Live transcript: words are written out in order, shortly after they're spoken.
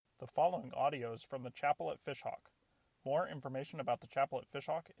The following audio is from the Chapel at Fishhawk. More information about the Chapel at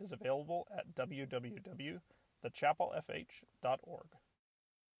Fishhawk is available at www.thechapelfh.org.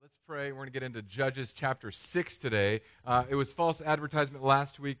 Let's pray. We're going to get into Judges chapter 6 today. It was false advertisement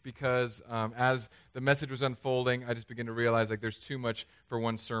last week because as the message was unfolding, I just began to realize there's too much for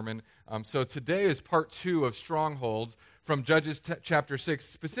one sermon. So today is part 2 of strongholds from Judges chapter 6,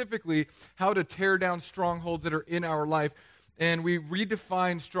 specifically how to tear down strongholds that are in our life. And we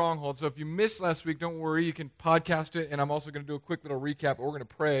redefined strongholds. So if you missed last week, don't worry. You can podcast it. And I'm also going to do a quick little recap. We're going to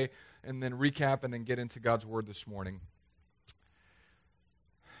pray and then recap and then get into God's Word this morning.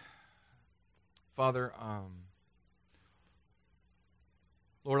 Father,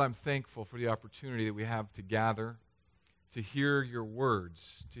 Lord, I'm thankful for the opportunity that we have to gather, to hear your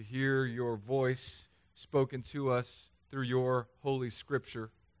words, to hear your voice spoken to us through your holy scripture.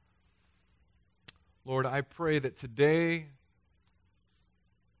 Lord, I pray that today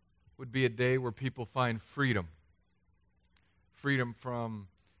would be a day where people find freedom. Freedom from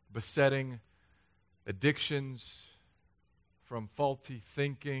besetting addictions, from faulty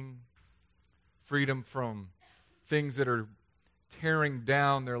thinking, freedom from things that are tearing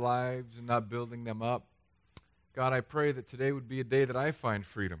down their lives and not building them up. God, I pray that today would be a day that I find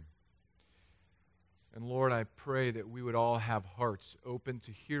freedom. And Lord, I pray that we would all have hearts open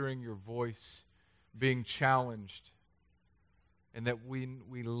to hearing your voice, being challenged, and that we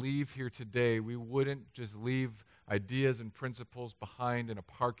leave here today, we wouldn't just leave ideas and principles behind in a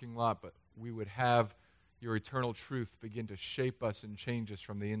parking lot, but we would have your eternal truth begin to shape us and change us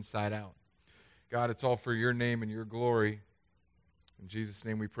from the inside out. God, it's all for your name and your glory. In Jesus'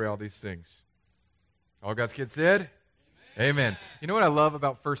 name we pray all these things. All God's kids said? Amen. You know what I love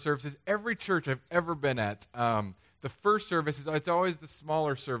about first service is every church I've ever been at, the first service, it's always the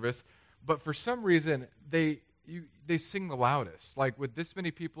smaller service, but for some reason they sing the loudest. Like with this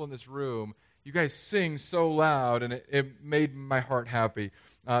many people in this room, you guys sing so loud, and it made my heart happy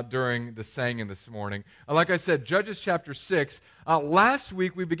during the singing this morning. Like I said, Judges chapter 6. Last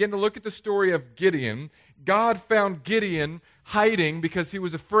week, we began to look at the story of Gideon. God found Gideon hiding because he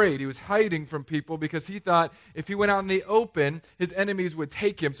was afraid. He was hiding from people because he thought if he went out in the open, his enemies would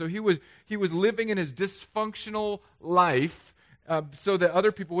take him. So he was living in his dysfunctional life, so that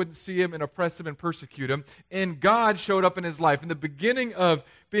other people wouldn't see him and oppress him and persecute him. And God showed up in his life. And the beginning of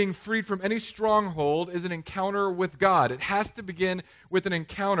being freed from any stronghold is an encounter with God. It has to begin with an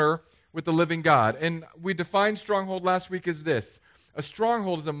encounter with the living God. And we defined stronghold last week as this. A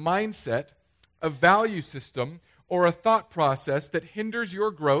stronghold is a mindset, a value system, or a thought process that hinders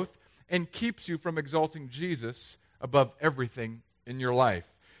your growth and keeps you from exalting Jesus above everything in your life.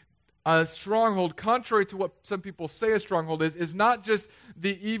 A stronghold, contrary to what some people say a stronghold is not just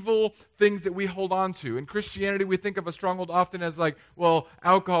the evil things that we hold on to. In Christianity, we think of a stronghold often as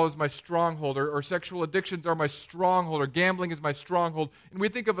alcohol is my stronghold, or sexual addictions are my stronghold, or gambling is my stronghold. And we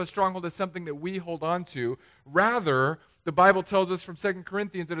think of a stronghold as something that we hold on to. Rather, the Bible tells us from 2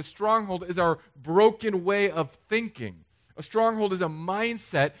 Corinthians that a stronghold is our broken way of thinking. A stronghold is a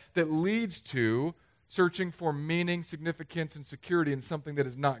mindset that leads to searching for meaning, significance, and security in something that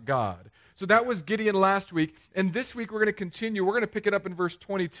is not God. So that was Gideon last week. And this week we're going to continue. We're going to pick it up in verse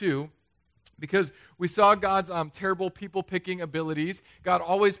 22 because we saw God's terrible people-picking abilities. God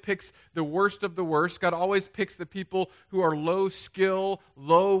always picks the worst of the worst. God always picks the people who are low skill,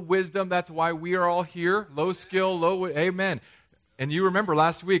 low wisdom. That's why we are all here. Low skill, amen. And you remember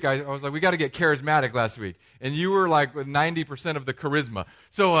last week, I was like, we got to get charismatic last week. And you were like with 90% of the charisma.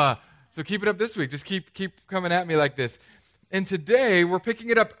 So keep it up this week. Just keep coming at me like this. And today, we're picking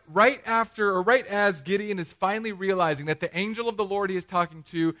it up right as Gideon is finally realizing that the angel of the Lord he is talking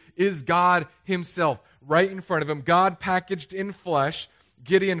to is God himself, right in front of him. God packaged in flesh.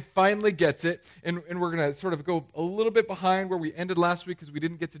 Gideon finally gets it. And we're going to sort of go a little bit behind where we ended last week because we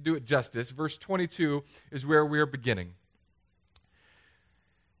didn't get to do it justice. Verse 22 is where we are beginning.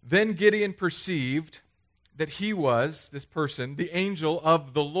 Then Gideon perceived that he was, this person, the angel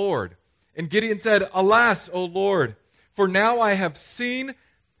of the Lord. And Gideon said, "Alas, O Lord, for now I have seen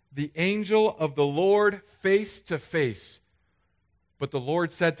the angel of the Lord face to face." But the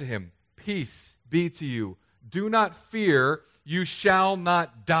Lord said to him, "Peace be to you. Do not fear, you shall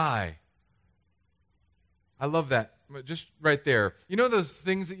not die." I love that. Just right there. You know those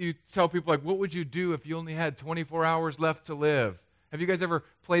things that you tell people, like, what would you do if you only had 24 hours left to live? Have you guys ever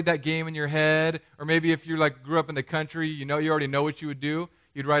played that game in your head? Or maybe if you grew up in the country, you already know what you would do.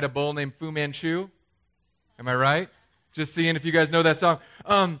 You'd ride a bull named Fu Manchu. Am I right? Just seeing if you guys know that song.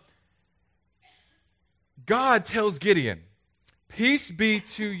 God tells Gideon, "Peace be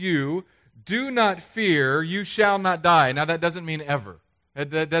to you. Do not fear. You shall not die." Now, that doesn't mean ever.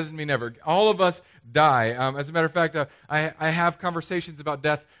 That doesn't mean never. All of us die. As a matter of fact, I have conversations about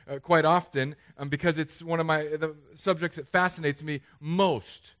death quite often because it's one of the subjects that fascinates me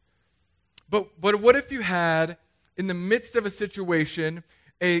most. But what if you had, in the midst of a situation,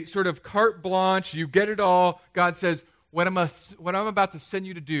 a sort of carte blanche, you get it all, God says, what I'm about to send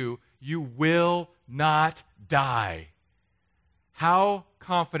you to do, you will not die. How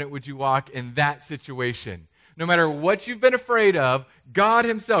confident would you walk in that situation? No matter what you've been afraid of, God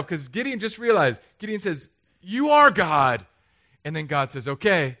himself, because Gideon just realized, Gideon says, you are God. And then God says,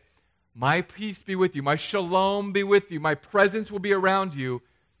 okay, my peace be with you, my shalom be with you, my presence will be around you.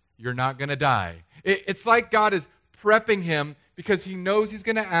 You're not going to die. It's like God is prepping him because he knows he's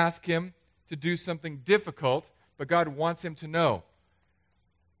going to ask him to do something difficult, but God wants him to know,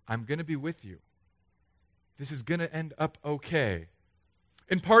 I'm going to be with you. This is going to end up okay.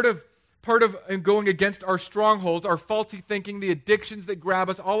 And part of going against our strongholds, our faulty thinking, the addictions that grab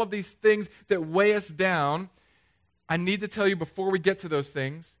us, all of these things that weigh us down, I need to tell you before we get to those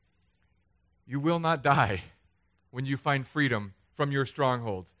things, you will not die when you find freedom from your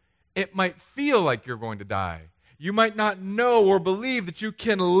strongholds. It might feel like you're going to die. You might not know or believe that you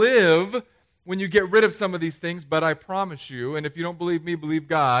can live when you get rid of some of these things, but I promise you, and if you don't believe me, believe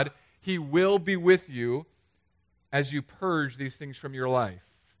God, he will be with you as you purge these things from your life.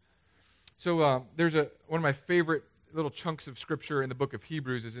 So there's one of my favorite little chunks of Scripture in the book of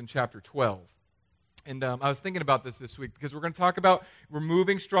Hebrews is in chapter 12. And I was thinking about this week because we're going to talk about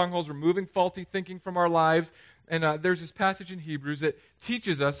removing strongholds, removing faulty thinking from our lives. And there's this passage in Hebrews that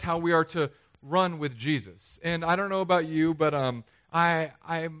teaches us how we are to run with Jesus. And I don't know about you, but I'm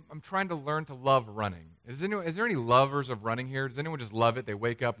trying to learn to love running. Is there any lovers of running here? Does anyone just love it? They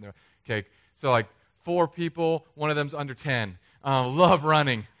wake up and they're, okay, so like 4 people, one of them's under 10. Love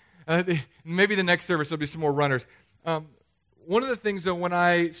running. Maybe the next service there'll be some more runners. One of the things, though, when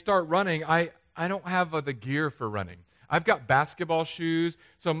I start running, I don't have the gear for running. I've got basketball shoes.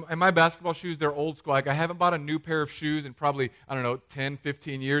 So and my basketball shoes, they're old school. Like I haven't bought a new pair of shoes in probably, 10,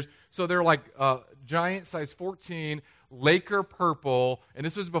 15 years. So they're like giant size 14, Laker purple. And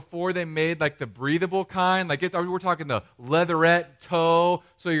this was before they made like the breathable kind. Like we're talking the leatherette toe,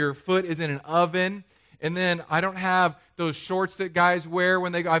 so your foot is in an oven. And then I don't have those shorts that guys wear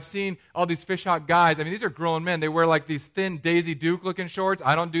when they go. I've seen all these Fish Hawk guys. I mean, these are grown men. They wear like these thin Daisy Duke looking shorts.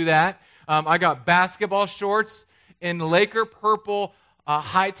 I don't do that. I got basketball shorts in Laker purple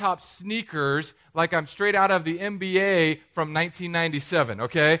high top sneakers like I'm straight out of the NBA from 1997,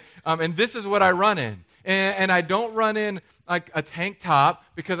 okay? And this is what I run in. And I don't run in like a tank top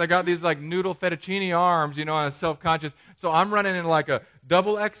because I got these like noodle fettuccine arms, and I'm self-conscious. So I'm running in like a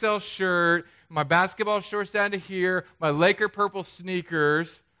double XL shirt, my basketball shorts down to here, my Laker purple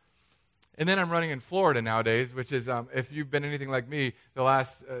sneakers, and then I'm running in Florida nowadays, which is, if you've been anything like me, the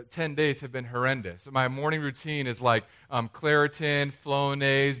last 10 days have been horrendous. My morning routine is like Claritin,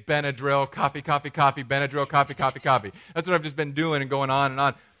 Flonase, Benadryl, coffee, Benadryl, coffee. That's what I've just been doing and going on and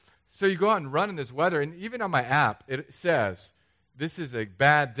on. So you go out and run in this weather, and even on my app, it says, this is a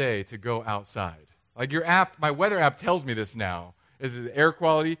bad day to go outside. Like your app, my weather app tells me this now. Is the air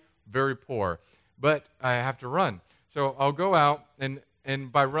quality very poor, but I have to run. So I'll go out,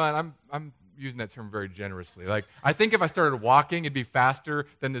 and by run, I'm using that term very generously. Like I think if I started walking, it'd be faster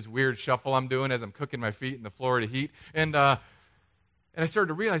than this weird shuffle I'm doing as I'm cooking my feet in the Florida heat. And I started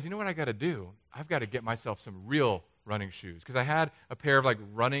to realize, you know what I got to do? I've got to get myself some real running shoes, because I had a pair of like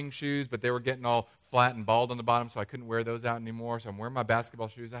running shoes, but they were getting all flat and bald on the bottom, so I couldn't wear those out anymore. So I'm wearing my basketball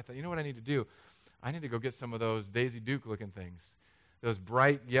shoes. I thought, you know what I need to do? I need to go get some of those Daisy Duke looking things. Those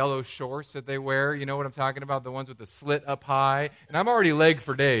bright yellow shorts that they wear, you know what I'm talking about? The ones with the slit up high. And I'm already leg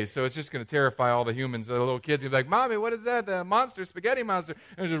for days, so it's just going to terrify all the humans. The little kids will be like, Mommy, what is that? The monster, spaghetti monster.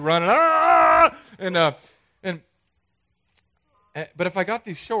 And just running, but if I got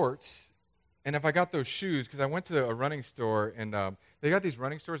these shorts, and if I got those shoes, because I went to a running store, and they got these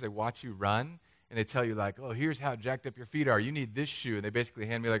running stores, they watch you run, and they tell you like, oh, here's how jacked up your feet are. You need this shoe. And they basically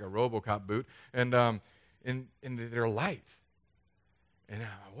hand me like a RoboCop boot, and they're light. And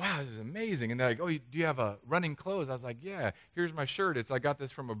wow, this is amazing. And they're like, oh, do you have running clothes? I was like, yeah, here's my shirt. I got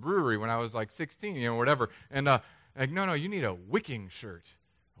this from a brewery when I was like 16, whatever. And like, no, you need a wicking shirt.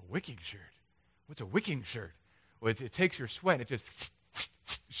 A wicking shirt? What's a wicking shirt? Well, it takes your sweat and it just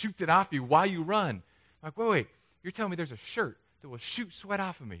shoots it off you while you run. I'm like, wait, you're telling me there's a shirt that will shoot sweat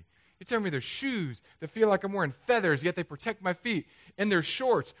off of me? You're telling me there's shoes that feel like I'm wearing feathers, yet they protect my feet. And there's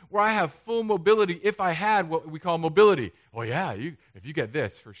shorts where I have full mobility if I had what we call mobility. Oh, yeah, if you get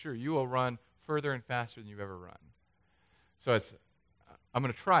this, for sure, you will run further and faster than you've ever run. So I'm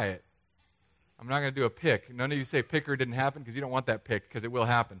going to try it. I'm not going to do a pick. None of you say picker didn't happen because you don't want that pick, because it will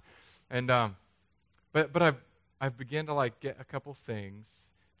happen. And but I've begun to get a couple things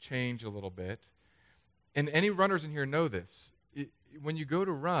change a little bit. And any runners in here know this. When you go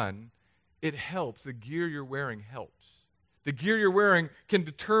to run, it helps. The gear you're wearing helps. The gear you're wearing can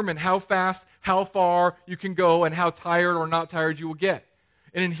determine how fast, how far you can go, and how tired or not tired you will get.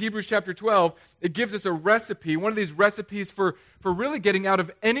 And in Hebrews chapter 12, it gives us a recipe, one of these recipes for really getting out of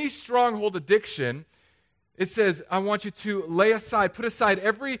any stronghold addiction. It says, I want you to put aside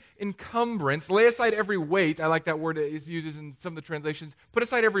every encumbrance, lay aside every weight. I like that word it uses in some of the translations. Put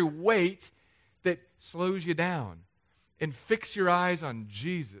aside every weight that slows you down and fix your eyes on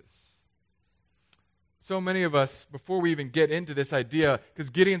Jesus. So many of us, before we even get into this idea, because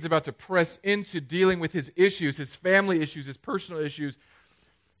Gideon's about to press into dealing with his issues, his family issues, his personal issues,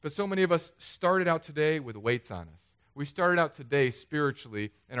 but so many of us started out today with weights on us. We started out today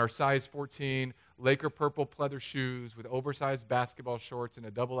spiritually in our size 14 Laker purple pleather shoes with oversized basketball shorts and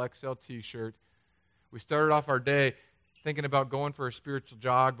a double XL t-shirt. We started off our day thinking about going for a spiritual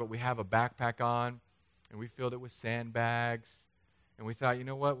jog, but we have a backpack on, and we filled it with sandbags. And we thought, you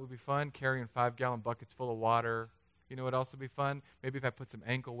know what would be fun? Carrying 5-gallon buckets full of water. You know what else would be fun? Maybe if I put some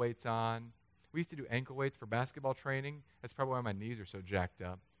ankle weights on. We used to do ankle weights for basketball training. That's probably why my knees are so jacked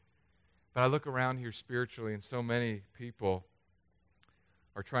up. But I look around here spiritually, and so many people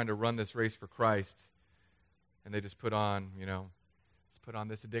are trying to run this race for Christ, and they just put on, let's put on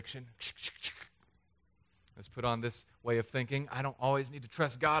this addiction. Let's put on this way of thinking. I don't always need to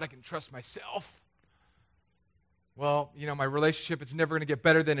trust God. I can trust myself. Well, my relationship, it's never going to get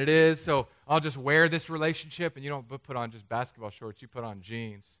better than it is, so I'll just wear this relationship. And you don't put on just basketball shorts. You put on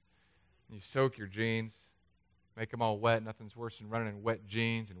jeans. And you soak your jeans, make them all wet. Nothing's worse than running in wet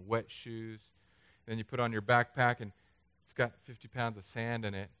jeans and wet shoes. Then you put on your backpack, and it's got 50 pounds of sand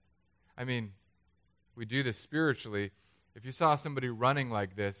in it. I mean, we do this spiritually. If you saw somebody running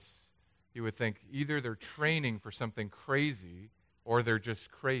like this, you would think either they're training for something crazy or they're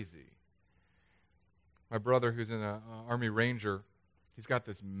just crazy. My brother, who's an Army Ranger, he's got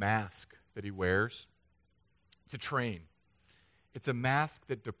this mask that he wears to train. It's a mask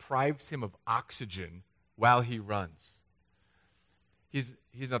that deprives him of oxygen while he runs. He's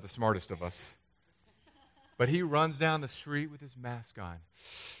not the smartest of us, but he runs down the street with his mask on.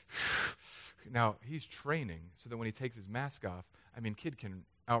 Now, he's training so that when he takes his mask off, kid can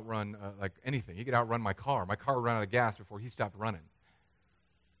outrun like anything. He could outrun my car. My car would run out of gas before he stopped running.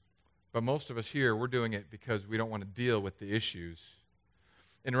 But most of us here, we're doing it because we don't want to deal with the issues.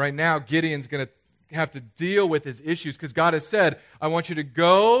 And right now, Gideon's going to have to deal with his issues because God has said, I want you to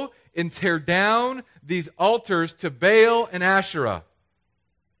go and tear down these altars to Baal and Asherah.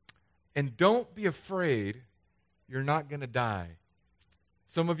 And don't be afraid, you're not going to die.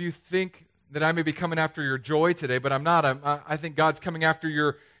 Some of you think that I may be coming after your joy today, but I'm not. I think God's coming after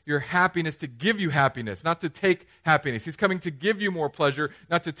your happiness to give you happiness, not to take happiness. He's coming to give you more pleasure,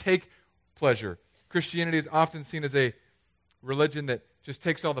 not to take pleasure. Christianity is often seen as a religion that just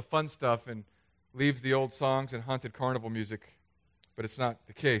takes all the fun stuff and leaves the old songs and haunted carnival music, but it's not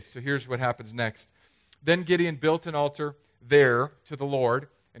the case. So here's what happens next. Then Gideon built an altar there to the Lord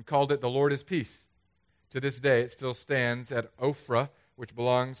and called it the Lord is Peace. To this day, it still stands at Ophrah, which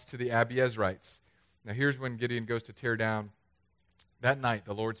belongs to the Abiezrites. Now here's when Gideon goes to tear down. That night,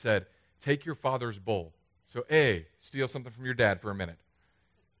 the Lord said, take your father's bull. So A, steal something from your dad for a minute.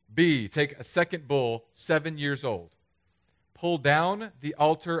 B, take a second bull, 7 years old. Pull down the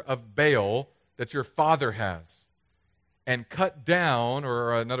altar of Baal that your father has. And cut down,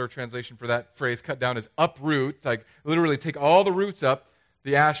 or another translation for that phrase, cut down is uproot, like literally take all the roots up,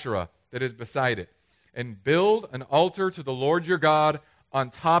 the Asherah that is beside it. And build an altar to the Lord your God on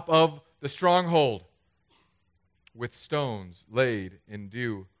top of the stronghold with stones laid in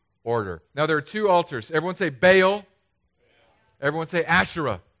due order. Now there are two altars. Everyone say Baal. Everyone say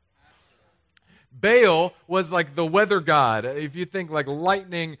Asherah. Baal was like the weather god. If you think like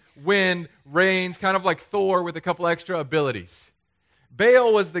lightning, wind, rains, kind of like Thor with a couple extra abilities.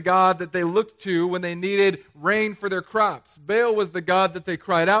 Baal was the god that they looked to when they needed rain for their crops. Baal was the god that they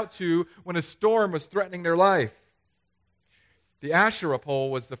cried out to when a storm was threatening their life. The Asherah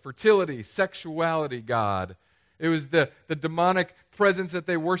pole was the fertility, sexuality god. It was the demonic presence that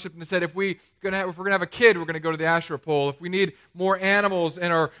they worshipped and said, if we're going to have a kid, we're going to go to the Asherah pole. If we need more animals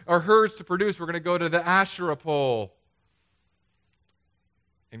in our herds to produce, we're going to go to the Asherah pole.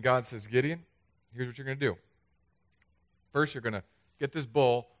 And God says, Gideon, here's what you're going to do. First, you're going to get this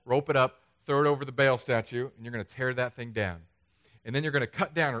bull, rope it up, throw it over the Baal statue, and you're going to tear that thing down. And then you're going to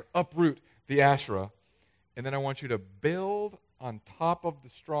cut down or uproot the Asherah. And then I want you to build on top of the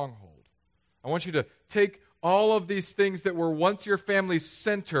stronghold I want you to take all of these things that were once your family's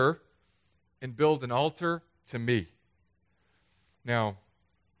center and build an altar to me. Now,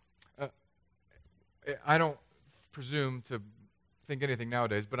 I don't presume to think anything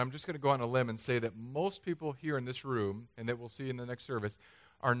nowadays, but I'm just going to go on a limb and say that most people here in this room, and that we'll see in the next service,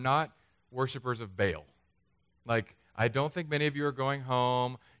 are not worshipers of Baal. Like, I don't think many of you are going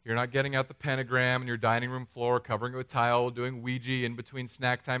home. You're not getting out the pentagram on your dining room floor, covering it with tile, doing Ouija in between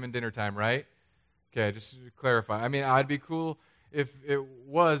snack time and dinner time, right? Okay, just to clarify. I mean, I'd be cool if it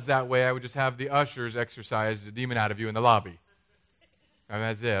was that way. I would just have the ushers exorcise the demon out of you in the lobby. And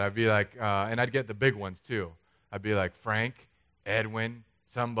that's it. I'd be like, and I'd get the big ones too. I'd be like, Frank, Edwin,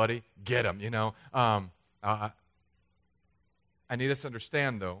 somebody, get them, I need us to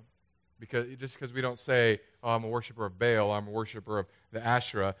understand, though, just because we don't say, oh, I'm a worshiper of Baal, I'm a worshiper of the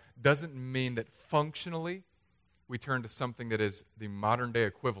Asherah, doesn't mean that functionally we turn to something that is the modern-day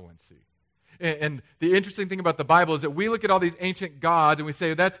equivalency. And the interesting thing about the Bible is that we look at all these ancient gods and we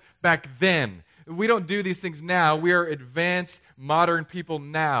say, that's back then. We don't do these things now. We are advanced, modern people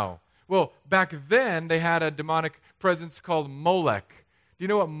now. Well, back then, they had a demonic presence called Molech. Do you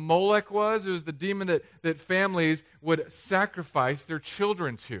know what Molech was? It was the demon that families would sacrifice their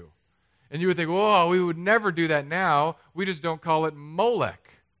children to. And you would think, oh, we would never do that now. We just don't call it Molech.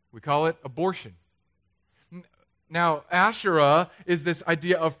 We call it abortion. Now, Asherah is this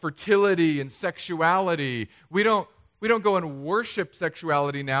idea of fertility and sexuality. We don't go and worship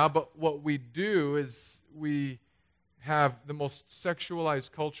sexuality now, but what we do is we have the most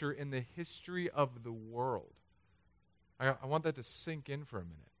sexualized culture in the history of the world. I want that to sink in for a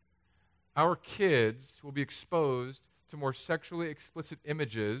minute. Our kids will be exposed to more sexually explicit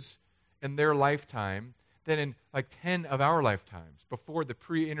images in their lifetime than in like 10 of our lifetimes before the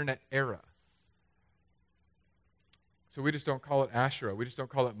pre-internet era. So we just don't call it Asherah. We just don't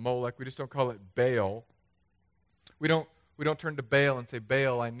call it Molech. We just don't call it Baal. We don't turn to Baal and say,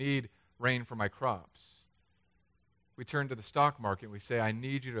 Baal, I need rain for my crops. We turn to the stock market and we say, I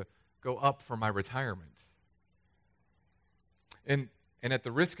need you to go up for my retirement. And at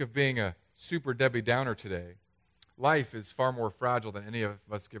the risk of being a super Debbie Downer today, life is far more fragile than any of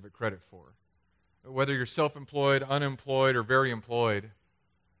us give it credit for. Whether you're self-employed, unemployed, or very employed,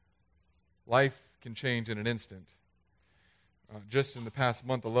 life can change in an instant. Just in the past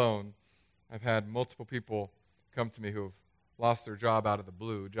month alone, I've had multiple people come to me who have lost their job out of the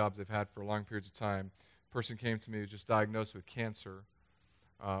blue, jobs they've had for long periods of time. A person came to me who was just diagnosed with cancer.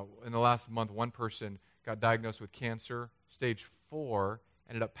 In the last month, one person got diagnosed with cancer, stage 4,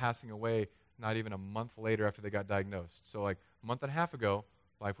 ended up passing away not even a month later after they got diagnosed. So like a month and a half ago,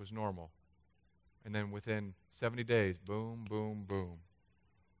 life was normal. And then within 70 days, boom, boom, boom.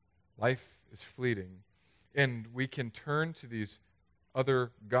 Life is fleeting. And we can turn to these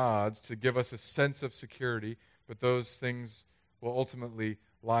other gods to give us a sense of security, but those things will ultimately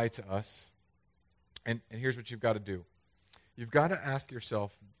lie to us. And here's what you've got to do. You've got to ask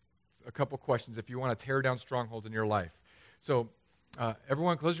yourself a couple questions if you want to tear down strongholds in your life. So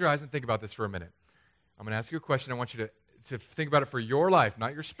everyone, close your eyes and think about this for a minute. I'm going to ask you a question. I want you to think about it for your life,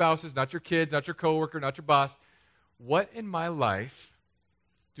 not your spouses, not your kids, not your coworker, not your boss. What in my life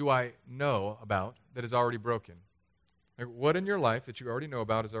do I know about that is already broken? Like, what in your life that you already know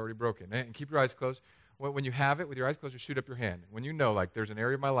about is already broken? And keep your eyes closed. When you have it, with your eyes closed, just shoot up your hand. When you know, like, there's an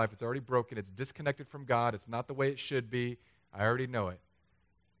area of my life that's already broken, it's disconnected from God, it's not the way it should be, I already know it.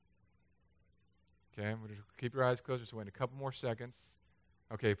 Okay, we'll just keep your eyes closed, just wait a couple more seconds.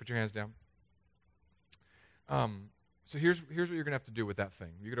 Okay, put your hands down. So here's what you're going to have to do with that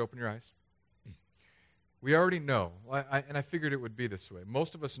thing. You could open your eyes. We already know, and I figured it would be this way.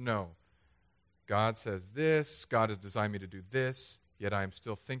 Most of us know God says this, God has designed me to do this, yet I am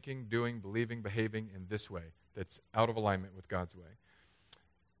still thinking, doing, believing, behaving in this way that's out of alignment with God's way.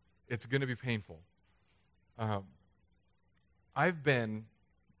 It's going to be painful. I've been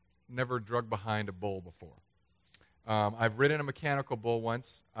never drugged behind a bull before. I've ridden a mechanical bull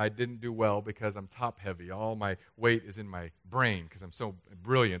once. I didn't do well because I'm top heavy. All my weight is in my brain because I'm so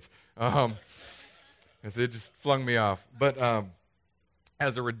brilliant. And so it just flung me off. But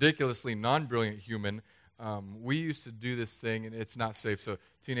as a ridiculously non-brilliant human, we used to do this thing, and it's not safe. So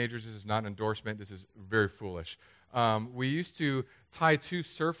teenagers, this is not an endorsement. This is very foolish. We used to tie 2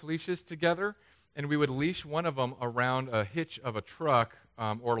 surf leashes together, and we would leash one of them around a hitch of a truck,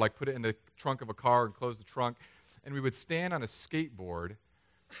 or like put it in the trunk of a car and close the trunk. And we would stand on a skateboard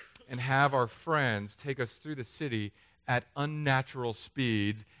and have our friends take us through the city at unnatural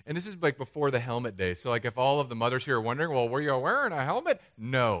speeds. And this is like before the helmet day. So like if all of the mothers here are wondering, well, were you wearing a helmet?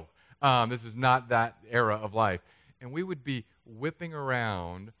 No. This was not that era of life. And we would be whipping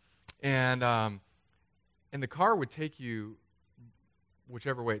around And the car would take you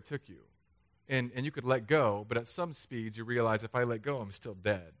whichever way it took you. And you could let go, but at some speeds you realize if I let go, I'm still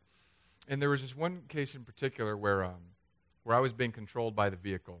dead. And there was this one case in particular where I was being controlled by the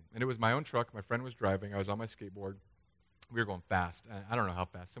vehicle. And it was my own truck. My friend was driving. I was on my skateboard. We were going fast. I don't know how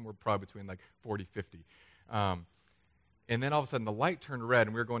fast. Somewhere probably between like 40, 50. And then all of a sudden the light turned red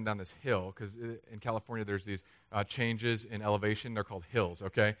and we were going down this hill because in California there's these changes in elevation. They're called hills,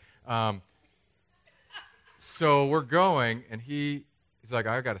 okay? So we're going and he's like,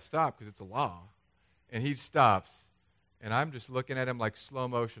 I got to stop because it's a law. And he stops and I'm just looking at him like slow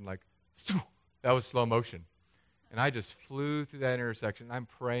motion, like, that was slow motion. And I just flew through that intersection. I'm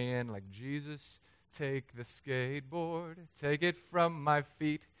praying like, Jesus, take the skateboard, take it from my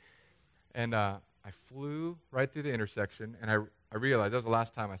feet. And I flew right through the intersection, and I realized that was the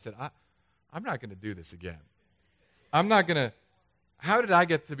last time I said, I'm not going to do this again. I'm not going to. How did I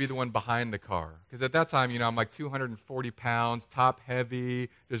get to be the one behind the car? Because at that time, I'm like 240 pounds, top heavy,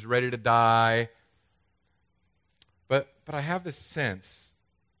 just ready to die. But I have this sense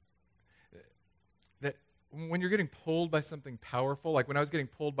that when you're getting pulled by something powerful, like when I was getting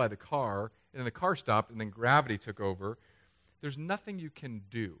pulled by the car, and then the car stopped, and then gravity took over, there's nothing you can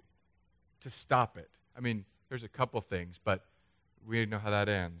do to stop it. I mean, there's a couple things, but we know how that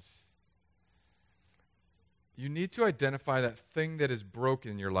ends. You need to identify that thing that is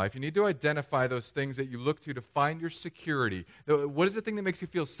broken in your life. You need to identify those things that you look to find your security. What is the thing that makes you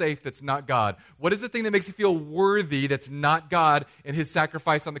feel safe that's not God? What is the thing that makes you feel worthy that's not God and His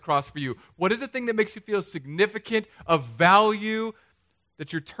sacrifice on the cross for you? What is the thing that makes you feel significant, of value,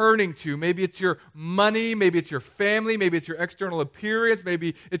 that you're turning to? Maybe it's your money, maybe it's your family, maybe it's your external appearance,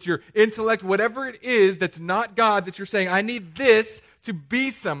 maybe it's your intellect, whatever it is that's not God, that you're saying, I need this to be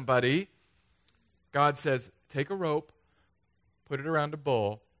somebody. God says, take a rope, put it around a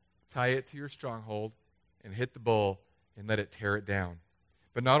bull, tie it to your stronghold, and hit the bull and let it tear it down.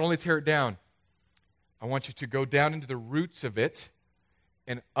 But not only tear it down, I want you to go down into the roots of it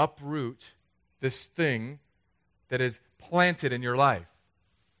and uproot this thing that is planted in your life.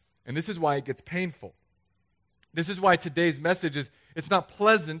 And this is why it gets painful. This is why today's message it's not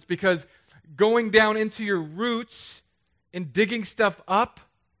pleasant, because going down into your roots and digging stuff up,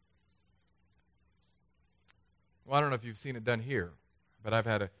 well, I don't know if you've seen it done here, but I've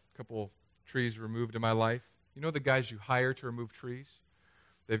had a couple trees removed in my life. You know the guys you hire to remove trees?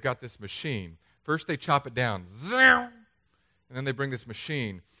 They've got this machine. First they chop it down, and then they bring this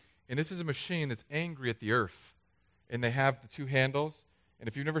machine. And this is a machine that's angry at the earth. And they have the two handles. And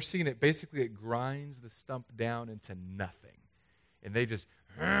if you've never seen it, basically it grinds the stump down into nothing. And they just,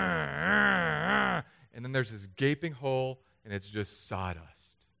 and then there's this gaping hole, and it's just sawdust.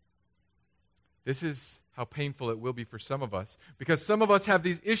 This is how painful it will be for some of us, because some of us have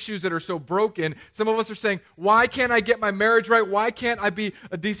these issues that are so broken. Some of us are saying, why can't I get my marriage right? Why can't I be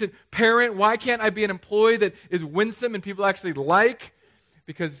a decent parent? Why can't I be an employee that is winsome and people actually like?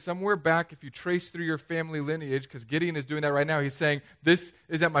 Because somewhere back, if you trace through your family lineage, because Gideon is doing that right now, he's saying, this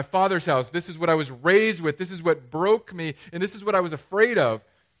is at my father's house. This is what I was raised with. This is what broke me, and this is what I was afraid of.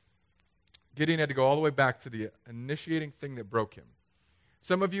 Gideon had to go all the way back to the initiating thing that broke him.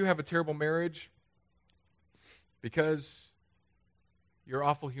 Some of you have a terrible marriage because you're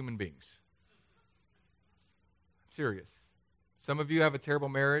awful human beings. I'm serious. Some of you have a terrible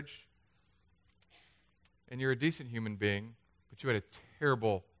marriage and you're a decent human being, but you had a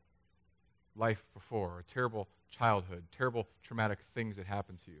terrible life before, a terrible childhood, terrible traumatic things that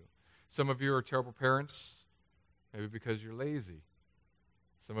happened to you. Some of you are terrible parents, maybe because you're lazy.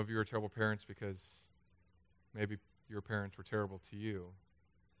 Some of you are terrible parents because maybe your parents were terrible to you.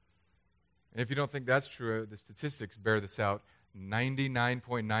 And if you don't think that's true, the statistics bear this out.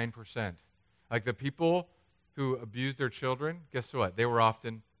 99.9%. Like the people who abused their children, guess what? They were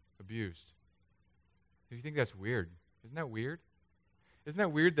often abused. Do you think that's weird? Isn't that weird? Isn't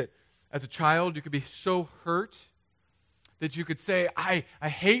that weird that as a child you could be so hurt that you could say, I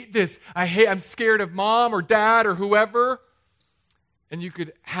hate this. I'm scared of mom or dad or whoever. And you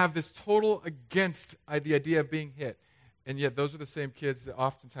could have this total against the idea of being hit. And yet those are the same kids that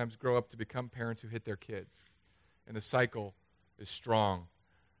oftentimes grow up to become parents who hit their kids. And the cycle is strong.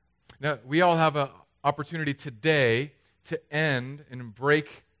 Now, we all have an opportunity today to end and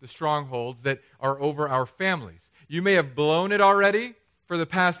break the strongholds that are over our families. You may have blown it already for the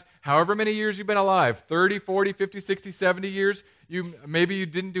past however many years you've been alive, 30, 40, 50, 60, 70 years. Maybe you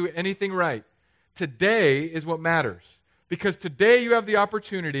didn't do anything right. Today is what matters. Because today you have the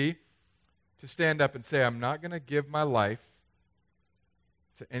opportunity to stand up and say, I'm not going to give my life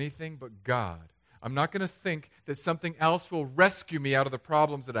to anything but God. I'm not going to think that something else will rescue me out of the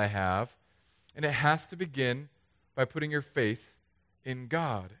problems that I have. And it has to begin by putting your faith in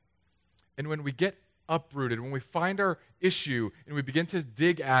God. And when we get uprooted, when we find our issue and we begin to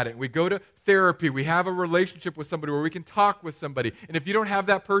dig at it, we go to therapy, we have a relationship with somebody where we can talk with somebody. And if you don't have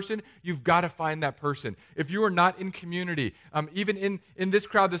that person, you've got to find that person. If you are not in community, even in this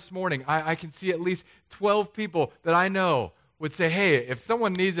crowd this morning, I can see at least 12 people that I know would say, hey, if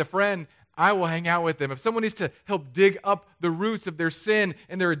someone needs a friend, I will hang out with them. If someone needs to help dig up the roots of their sin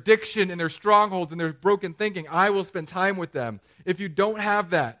and their addiction and their strongholds and their broken thinking, I will spend time with them. If you don't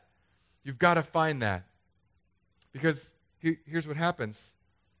have that, you've got to find that. Because here's what happens.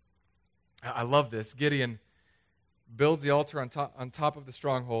 I love this. Gideon builds the altar on top of the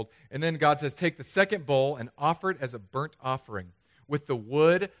stronghold, and then God says, take the second bowl and offer it as a burnt offering with the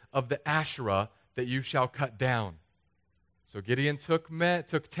wood of the Asherah that you shall cut down. So Gideon took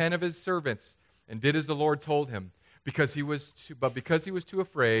 10 of his servants and did as the Lord told him, because he was too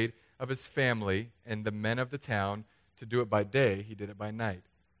afraid of his family and the men of the town to do it by day, he did it by night.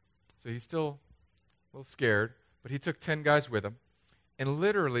 So he's still a little scared, but he took 10 guys with him, and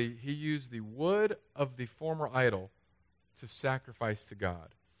literally he used the wood of the former idol to sacrifice to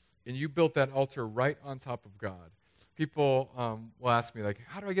God. And you built that altar right on top of God. People will ask me, like,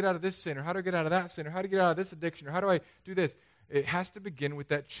 how do I get out of this sin? Or how do I get out of that sin? Or how do I get out of this addiction? Or how do I do this? It has to begin with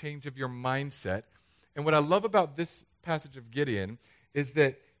that change of your mindset. And what I love about this passage of Gideon is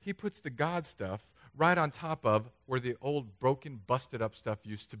that he puts the God stuff right on top of where the old broken, busted up stuff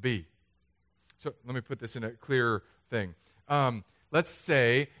used to be. So let me put this in a clearer thing. Let's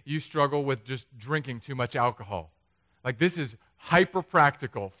say you struggle with just drinking too much alcohol. Like, this is hyper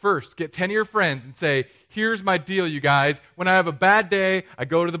practical. First, get 10 of your friends and say, here's my deal, you guys. When I have a bad day, I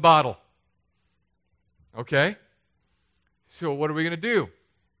go to the bottle. Okay? So what are we going to do?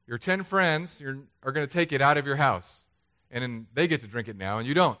 Your 10 friends are going to take it out of your house. And then they get to drink it now, and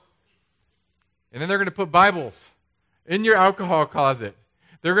you don't. And then they're going to put Bibles in your alcohol closet.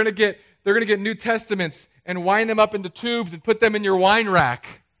 They're going to get New Testaments and wind them up into tubes and put them in your wine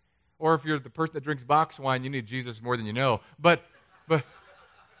rack. Or if you're the person that drinks box wine, you need Jesus more than you know. But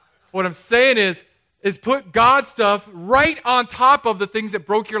what I'm saying is put God stuff right on top of the things that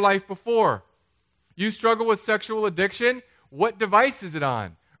broke your life before. You struggle with sexual addiction? What device is it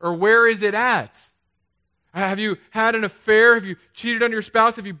on? Or where is it at? Have you had an affair? Have you cheated on your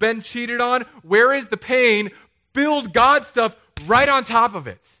spouse? Have you been cheated on? Where is the pain? Build God stuff right on top of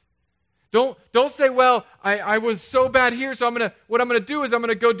it. Don't say, well, I was so bad here, so what I'm going to do is I'm going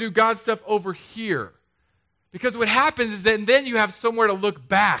to go do God stuff over here. Because what happens is that then you have somewhere to look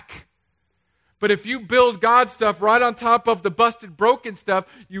back. But if you build God stuff right on top of the busted, broken stuff,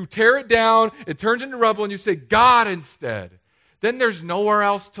 you tear it down, it turns into rubble, and you say God instead. Then there's nowhere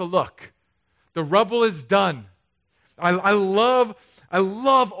else to look. The rubble is done. I love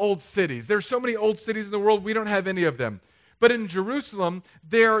old cities. There's so many old cities in the world, we don't have any of them. But in Jerusalem,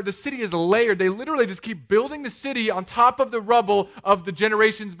 the city is layered. They literally just keep building the city on top of the rubble of the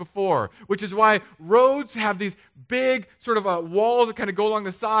generations before, which is why roads have these big sort of walls that kind of go along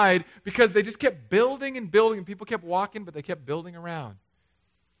the side, because they just kept building and building, and people kept walking, but they kept building around.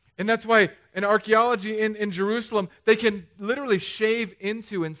 And that's why in archaeology in Jerusalem, they can literally shave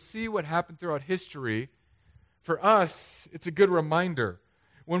into and see what happened throughout history. For us, it's a good reminder.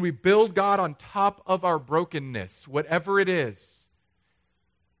 When we build God on top of our brokenness, whatever it is,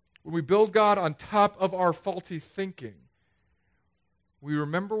 when we build God on top of our faulty thinking, we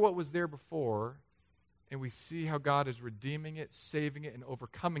remember what was there before, and we see how God is redeeming it, saving it, and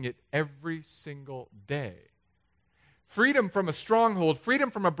overcoming it every single day. Freedom from a stronghold,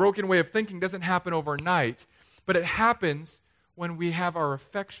 freedom from a broken way of thinking doesn't happen overnight, but it happens when we have our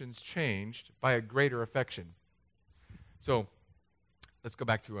affections changed by a greater affection. So, let's go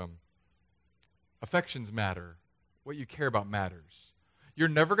back to affections matter. What you care about matters. You're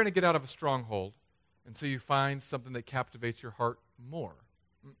never going to get out of a stronghold until you find something that captivates your heart more.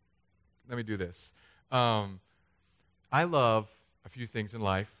 Let me do this. I love a few things in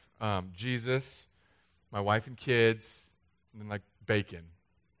life. Jesus, my wife and kids, and then like bacon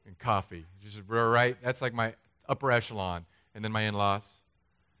and coffee. Just right? That's like my upper echelon. And then my in-laws.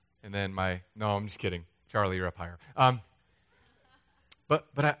 And then no, I'm just kidding. Charlie, you're up higher.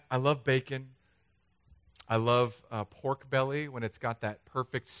 But I love bacon. I love pork belly when it's got that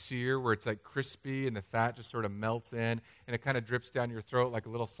perfect sear where it's like crispy and the fat just sort of melts in and it kind of drips down your throat like a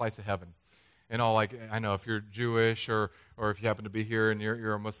little slice of heaven. And all like, I know if you're Jewish or if you happen to be here and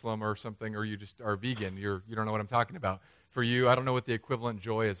you're a Muslim or something, or you just are vegan, you don't know what I'm talking about. For you, I don't know what the equivalent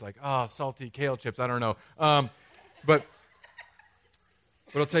joy is like. Oh, salty kale chips. I don't know. But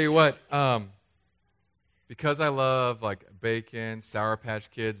I'll tell you what. because I love like bacon, Sour Patch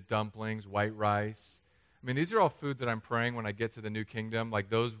Kids, dumplings, white rice. I mean, these are all foods that I'm praying when I get to the new kingdom, like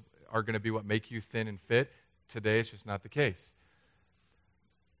those are going to be what make you thin and fit. Today, it's just not the case.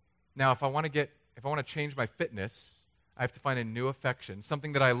 Now, if I want to change my fitness, I have to find a new affection,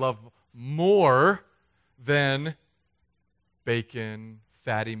 something that I love more than bacon,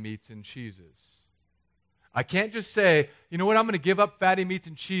 fatty meats, and cheeses. I can't just say, you know what, I'm going to give up fatty meats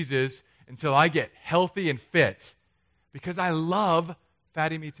and cheeses until I get healthy and fit, because I love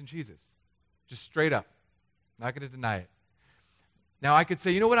fatty meats and cheeses. Just straight up. Not going to deny it. Now, I could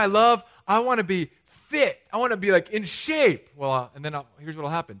say, you know what I love? I want to be fit. I want to be like in shape. Well, here's what will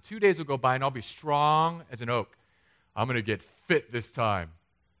happen. 2 days will go by and I'll be strong as an oak. I'm going to get fit this time.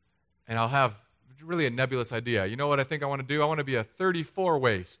 And I'll have really a nebulous idea. You know what I think I want to do? I want to be a 34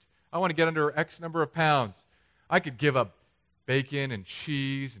 waist. I want to get under X number of pounds. I could give up bacon and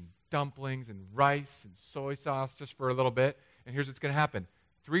cheese and dumplings and rice and soy sauce just for a little bit. And here's what's going to happen.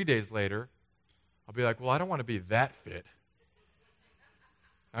 3 days later, I'll be like, well, I don't want to be that fit.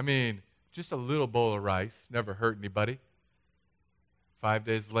 I mean, just a little bowl of rice never hurt anybody. 5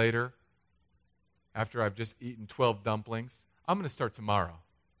 days later, after I've just eaten 12 dumplings, I'm going to start tomorrow.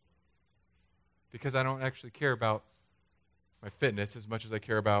 Because I don't actually care about my fitness as much as I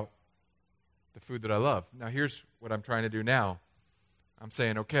care about the food that I love. Now, here's what I'm trying to do now. I'm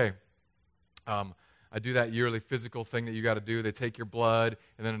saying, okay, I do that yearly physical thing that you got to do. They take your blood,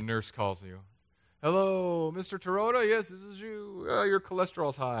 and then a nurse calls you. Hello, Mr. Tarota? Yes, this is you. Your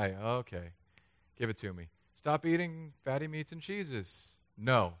cholesterol's high. Okay, give it to me. Stop eating fatty meats and cheeses.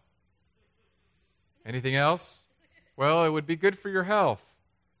 No. Anything else? Well, it would be good for your health.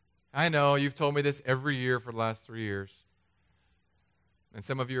 I know, you've told me this every year for the last 3 years. And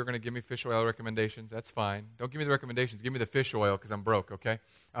some of you are going to give me fish oil recommendations. That's fine. Don't give me the recommendations. Give me the fish oil because I'm broke, okay?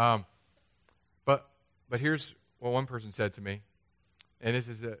 But here's what one person said to me, and this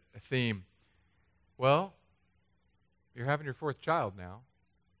is a theme. Well, you're having your 4th child now,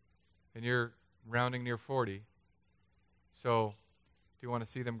 and you're rounding near 40. So, do you want to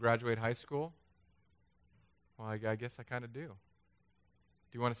see them graduate high school? Well, I guess I kind of do.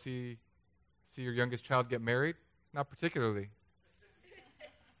 Do you want to see your youngest child get married? Not particularly.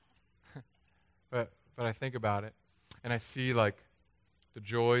 But I think about it, and I see like the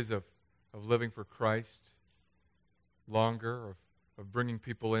joys of living for Christ longer, of bringing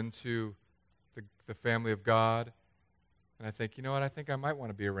people into the family of God. And I think, you know what, I think I might want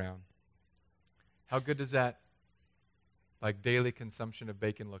to be around. How good does that like daily consumption of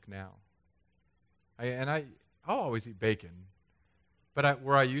bacon look now? I'll always eat bacon. But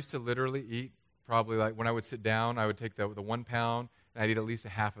where I used to literally eat, probably like when I would sit down, I would take the 1 pound, and I'd eat at least a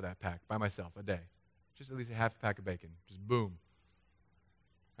half of that pack by myself a day. Just at least a half a pack of bacon. Just boom.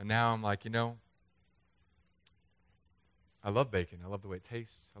 And now I'm like, you know, I love bacon. I love the way it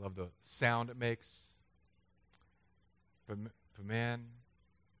tastes. I love the sound it makes. But man,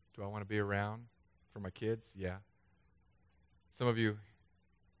 do I want to be around for my kids? Yeah. Some of you,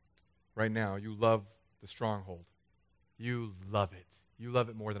 right now, you love the stronghold. You love it. You love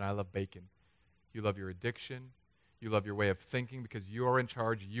it more than I love bacon. You love your addiction. You love your way of thinking because you are in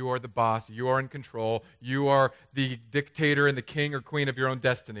charge. You are the boss. You are in control. You are the dictator and the king or queen of your own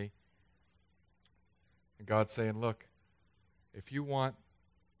destiny. And God's saying, look, if you want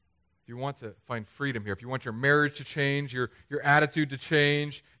to find freedom here, if you want your marriage to change, your attitude to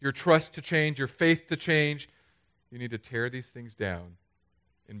change, your trust to change, your faith to change, you need to tear these things down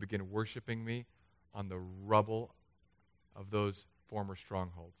and begin worshiping me on the rubble of those former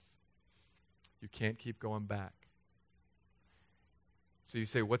strongholds. You can't keep going back. So you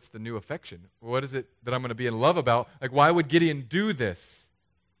say, what's the new affection? What is it that I'm going to be in love about? Like, why would Gideon do this?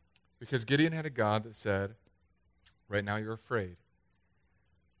 Because Gideon had a God that said, right now you're afraid,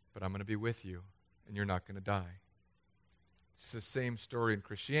 but I'm going to be with you, and you're not going to die. It's the same story in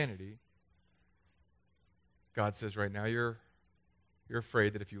Christianity. God says, right now you're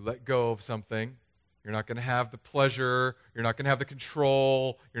afraid that if you let go of something, you're not going to have the pleasure, you're not going to have the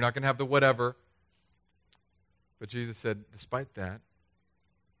control, you're not going to have the whatever. But Jesus said, despite that,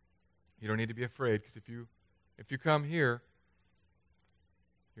 you don't need to be afraid, because if you come here,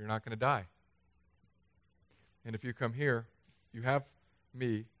 you're not going to die. And if you come here, you have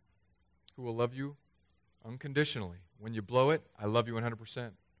me who will love you unconditionally. When you blow it, I love you 100%.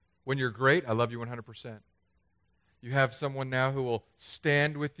 When you're great, I love you 100%. You have someone now who will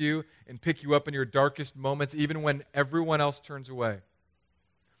stand with you and pick you up in your darkest moments, even when everyone else turns away.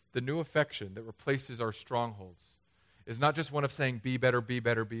 The new affection that replaces our strongholds is not just one of saying, be better, be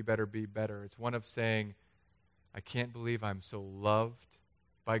better, be better, be better. It's one of saying, I can't believe I'm so loved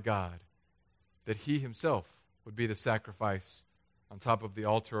by God that he himself would be the sacrifice on top of the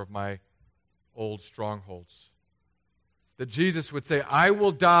altar of my old strongholds. That Jesus would say, I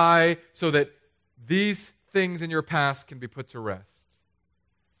will die so that these things in your past can be put to rest.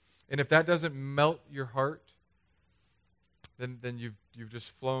 And if that doesn't melt your heart, then you've just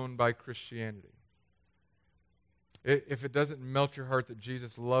flown by Christianity. If it doesn't melt your heart that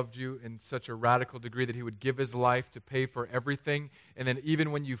Jesus loved you in such a radical degree that he would give his life to pay for everything, and then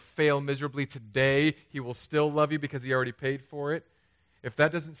even when you fail miserably today, he will still love you because he already paid for it. If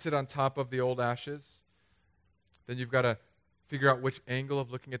that doesn't sit on top of the old ashes, then you've got to figure out which angle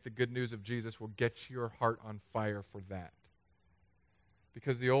of looking at the good news of Jesus will get your heart on fire for that.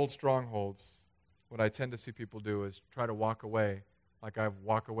 Because the old strongholds, what I tend to see people do is try to walk away, like I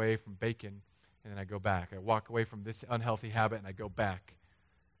walk away from bacon and then I go back. I walk away from this unhealthy habit and I go back.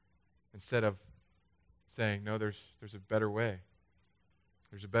 Instead of saying, no, there's a better way.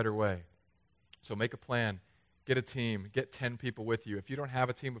 There's a better way. So make a plan. Get a team. Get 10 people with you. If you don't have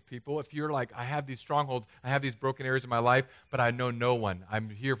a team of people, if you're like, I have these strongholds, I have these broken areas in my life, but I know no one. I'm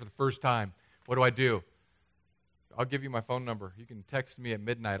here for the first time. What do I do? I'll give you my phone number. You can text me at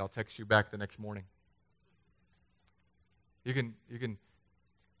midnight. I'll text you back the next morning. You can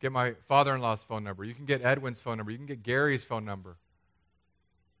get my father-in-law's phone number. You can get Edwin's phone number. You can get Gary's phone number.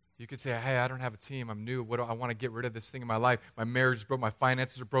 You could say, hey, I don't have a team. I'm new. I want to get rid of this thing in my life. My marriage is broken. My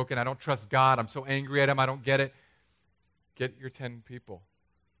finances are broken. I don't trust God. I'm so angry at him. I don't get it. Get your 10 people.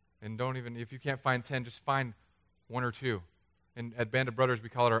 And don't even, if you can't find 10, just find 1 or 2. And at Band of Brothers, we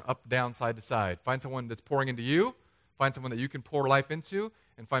call it our up, down, side to side. Find someone that's pouring into you. Find someone that you can pour life into.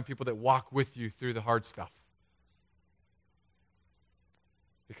 And find people that walk with you through the hard stuff.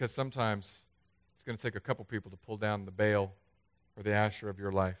 Because sometimes it's going to take a couple people to pull down the Baal or the Asher of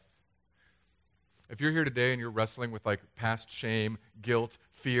your life. If you're here today and you're wrestling with like past shame, guilt,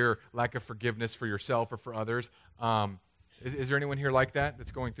 fear, lack of forgiveness for yourself or for others, is there anyone here like that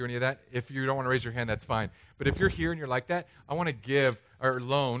that's going through any of that? If you don't want to raise your hand, that's fine. But if you're here and you're like that, I want to give or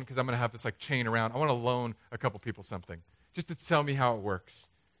loan, because I'm going to have this like chain around, I want to loan a couple people something just to tell me how it works.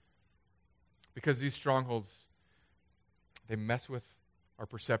 Because these strongholds, they mess with our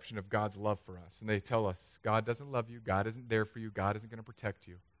perception of God's love for us. And they tell us, God doesn't love you, God isn't there for you, God isn't going to protect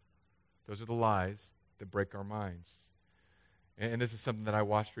you. Those are the lies that break our minds. And this is something that I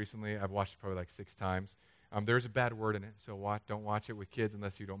watched recently. I've watched it probably like 6 times. There's a bad word in it, so don't watch it with kids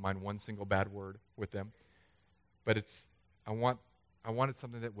unless you don't mind one single bad word with them. But I wanted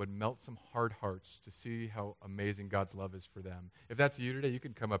something that would melt some hard hearts to see how amazing God's love is for them. If that's you today, you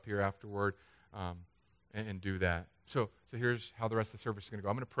can come up here afterward and do that. So here's how the rest of the service is going to go.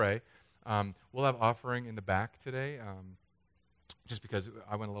 I'm going to pray. We'll have offering in the back today, just because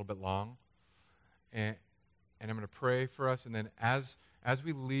I went a little bit long. And I'm going to pray for us. And then as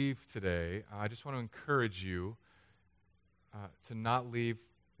we leave today, I just want to encourage you to not leave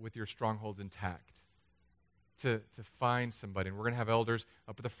with your strongholds intact. To find somebody. And we're going to have elders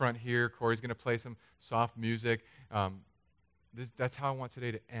up at the front here. Corey's going to play some soft music. That's how I want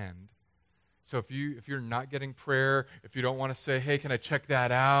today to end. So if you're not getting prayer, if you don't want to say, hey, can I check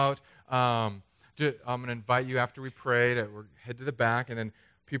that out? I'm going to invite you after we pray to head to the back, and then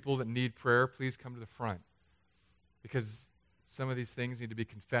people that need prayer, please come to the front. Because some of these things need to be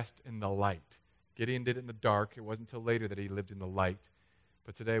confessed in the light. Gideon did it in the dark. It wasn't until later that he lived in the light.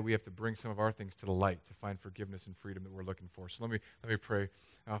 But today we have to bring some of our things to the light to find forgiveness and freedom that we're looking for. So let me pray.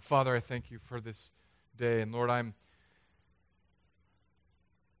 Father, I thank you for this day. And Lord, I'm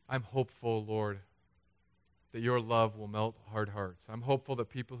hopeful, Lord, that your love will melt hard hearts. I'm hopeful that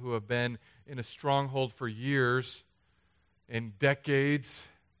people who have been in a stronghold for years and decades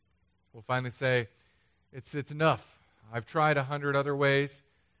will finally say, it's enough. I've tried 100 other ways,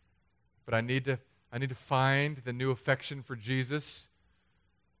 but I need to find the new affection for Jesus.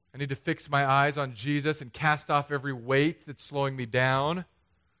 I need to fix my eyes on Jesus and cast off every weight that's slowing me down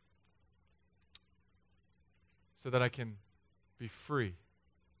so that I can be free,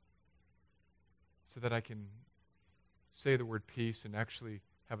 so that I can say the word peace and actually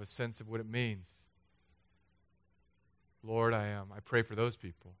have a sense of what it means. Lord, I pray for those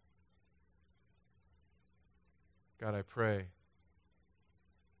people. God, I pray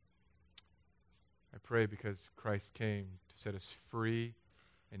because Christ came to set us free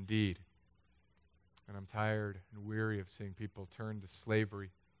indeed. And I'm tired and weary of seeing people turn to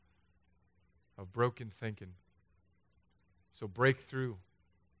slavery, of broken thinking. So break through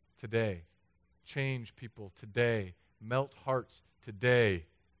today. Change people today. Melt hearts today.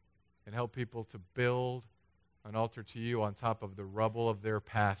 And help people to build an altar to you on top of the rubble of their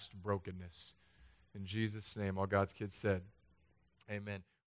past brokenness. In Jesus' name, all God's kids said, amen.